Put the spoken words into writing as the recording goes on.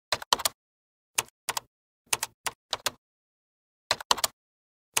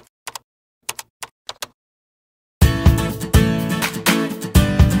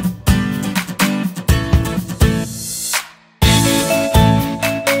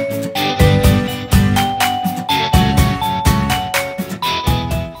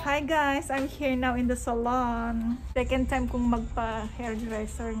in the salon. Second time kong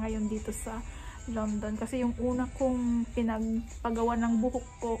magpa-hairdresser ngayon dito sa London. Kasi yung una kong pinagpagawa ng buhok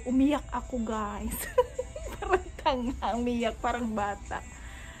ko, umiyak ako guys. Parang tanga, umiyak, parang bata.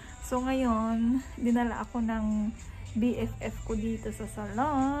 So ngayon, dinala ako ng BFF ko dito sa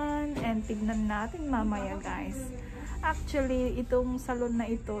salon. And tignan natin mamaya guys. Actually, itong salon na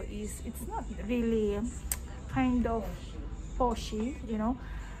ito is, it's not really kind of poshy, you know.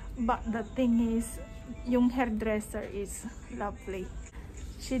 But the thing is, yung hairdresser is lovely.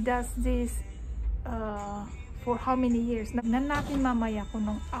 She does this for how many years? Nagnan natin mamaya kung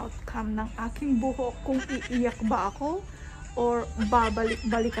nung outcome ng aking buhok, kung iiyak ba ako or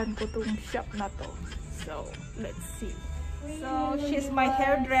babalik-balikan ko tong shop na to. So, let's see. So, she's my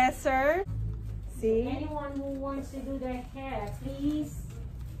hairdresser. See? Anyone who wants to do their hair, please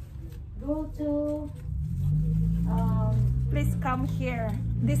go to please come here.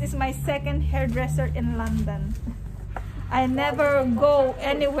 This is my second hairdresser in London. I never go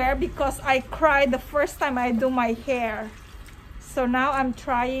anywhere because I cried the first time I do my hair. So now I'm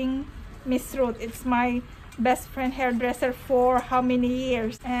trying Miss Ruth. It's my best friend hairdresser for how many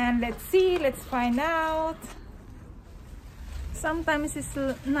years? And let's see, let's find out. Sometimes it's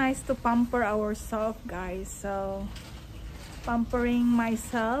nice to pamper ourselves, guys. So pampering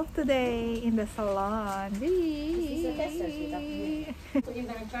myself today in the salon.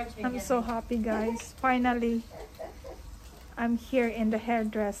 I'm so happy guys. Finally, I'm here in the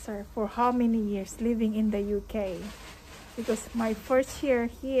hairdresser for how many years living in the UK. Because my first year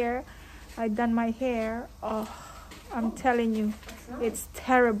here, I done my hair. Oh, I'm telling you, it's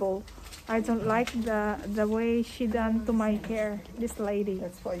terrible. I don't like the way she done to my hair, this lady.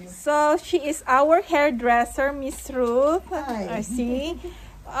 That's for you. So she is our hairdresser, Miss Ruth. Hi. I see.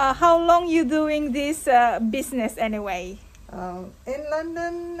 How long you doing this business anyway? In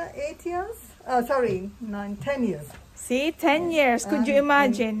London, 8 years. Sorry, 10 years. See, 10 years. Could you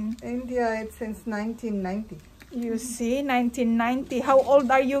imagine? In India, it's since 1990. You see, 1990. How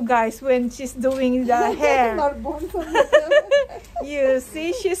old are you guys when she's doing the hair? Not born from You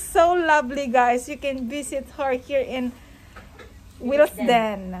see, she's so lovely, guys. You can visit her here in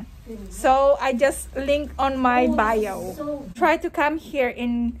Willesden. So I just link on my bio. Try to come here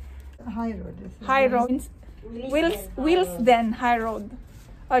in High Road. High Road, Willesden High Road,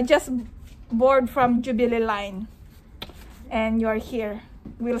 just board from Jubilee Line, and you're here,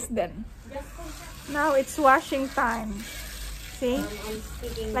 Willesden. Now it's washing time. See,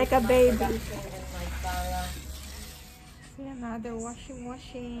 like a baby. See, another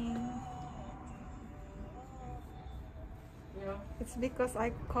washing. It's because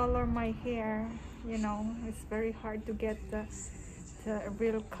I color my hair, you know. It's very hard to get the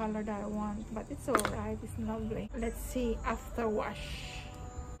real color that I want, but it's alright. It's lovely. Let's see after wash.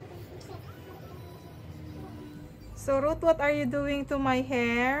 So Ruth, what are you doing to my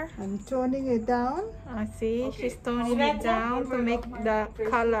hair? I'm toning it down. I see, she's toning it down to make the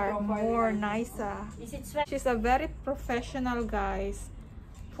color more nicer. She's a very professional, guys.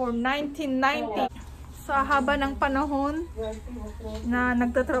 For 1990. Sa haba ng panahon na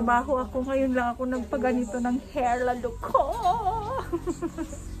nagtatrabaho ako, ngayon lang ako nagpaganito ng hair lalo ko.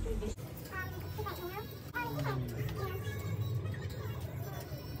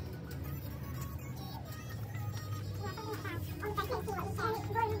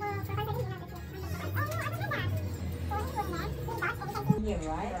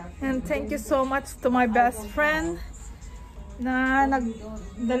 And thank you so much to my best friend na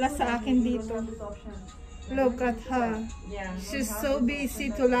nagdala sa akin dito. Look at her. She's so busy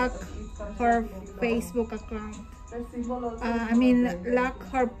to lock her Facebook account. Lock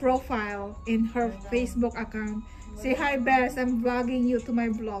her profile in her Facebook account. Say hi, Bess. I'm vlogging you to my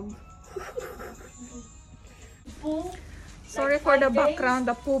vlog. Sorry for the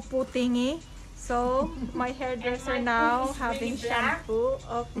background, the poo-poo thingy. So, my hairdresser now having shampoo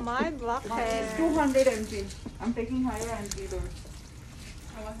of my black hair. 200 mg. I'm taking higher mg though.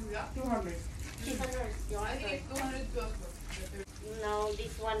 How much is that? 200. 200. I think it's 212. No,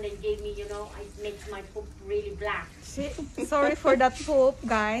 this one they gave me, you know, it makes my poop really black. See, sorry for that poop,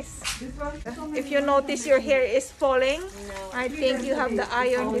 guys. This one? If you notice your hair is falling, No. I think you have the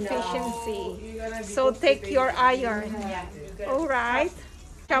iron deficiency. So take your iron. Alright?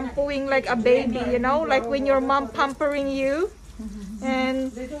 Shampooing like a baby, you know, like when your mom pampering you.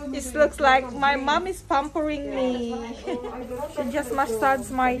 And it looks like my mom is pampering me. She just massaged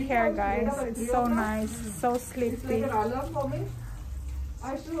my hair, guys. It's so nice, so sleepy. I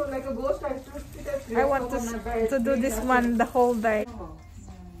want to do this one the whole day. No.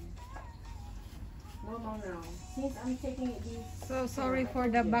 Since I'm taking it this. So sorry for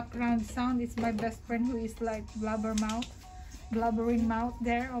the background sound. It's my best friend who is like blubbering mouth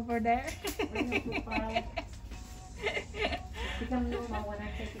there over there. Become normal when I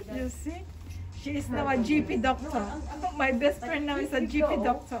take it. You see? She is now a GP doctor. My best friend now is a GP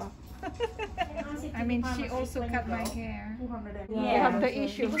doctor. I mean, she also cut my hair. Yeah. You have the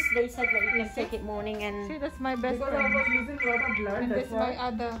issue. Because they said that you can take it morning and. See, that's my best Because I friend. was losing a lot of blood. And this That's is my why.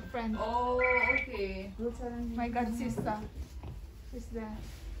 other friend. Oh, okay. My god sister. She's there.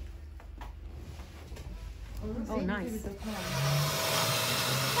 Oh, nice.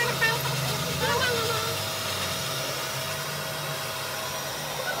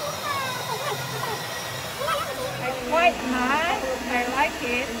 Quite nice. I like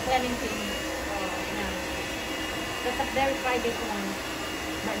it. Planning to eat. No. That's a very private one.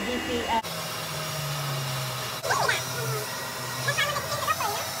 But DP.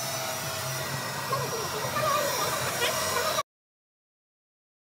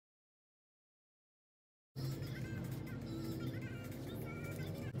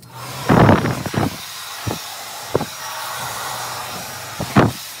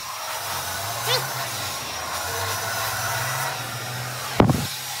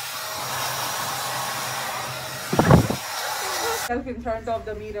 In front of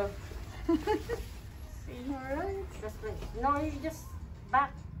the mirror. Alright. No, you just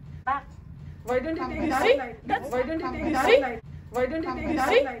back. Why don't you take See? that light? That's Why don't you take you that see? light? Why don't you take You that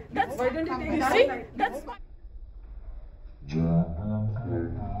see? light? That's Why don't you take you that see? light? That's my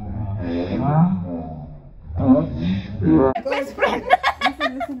best friend.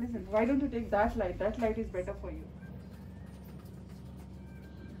 Listen. Why don't you take that light? That light is better for you.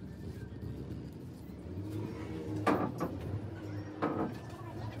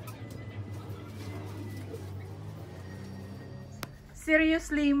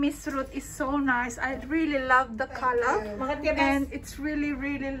 Seriously, Miss Ruth is so nice. I really love the color. And it's really,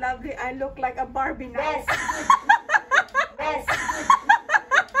 really lovely. I look like a Barbie now. Yes. Yes.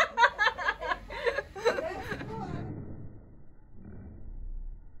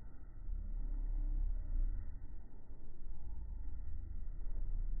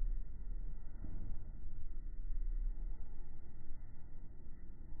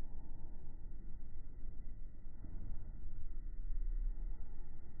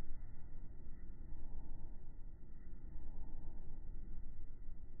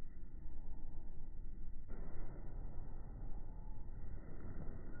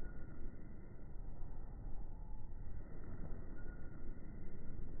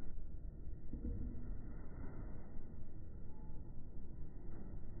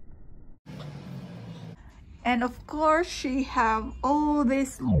 And of course, she have all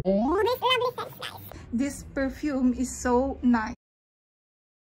this. This perfume is so nice.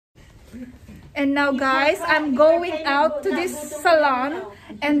 And now guys, I'm going out to this salon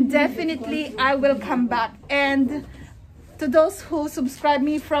and definitely I will come back. And to those who subscribe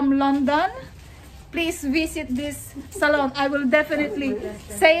me from London, please visit this salon. I will definitely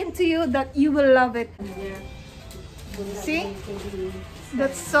say to you that you will love it. See?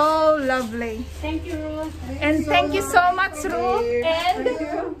 That's so lovely. Thank you, Ruth. And thank you so much, Ruth.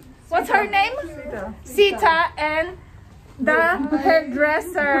 And what's her name? Sita and the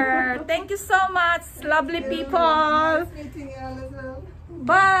hairdresser. Thank you so much, lovely people. Meeting you, Alice.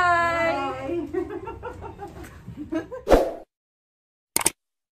 Bye.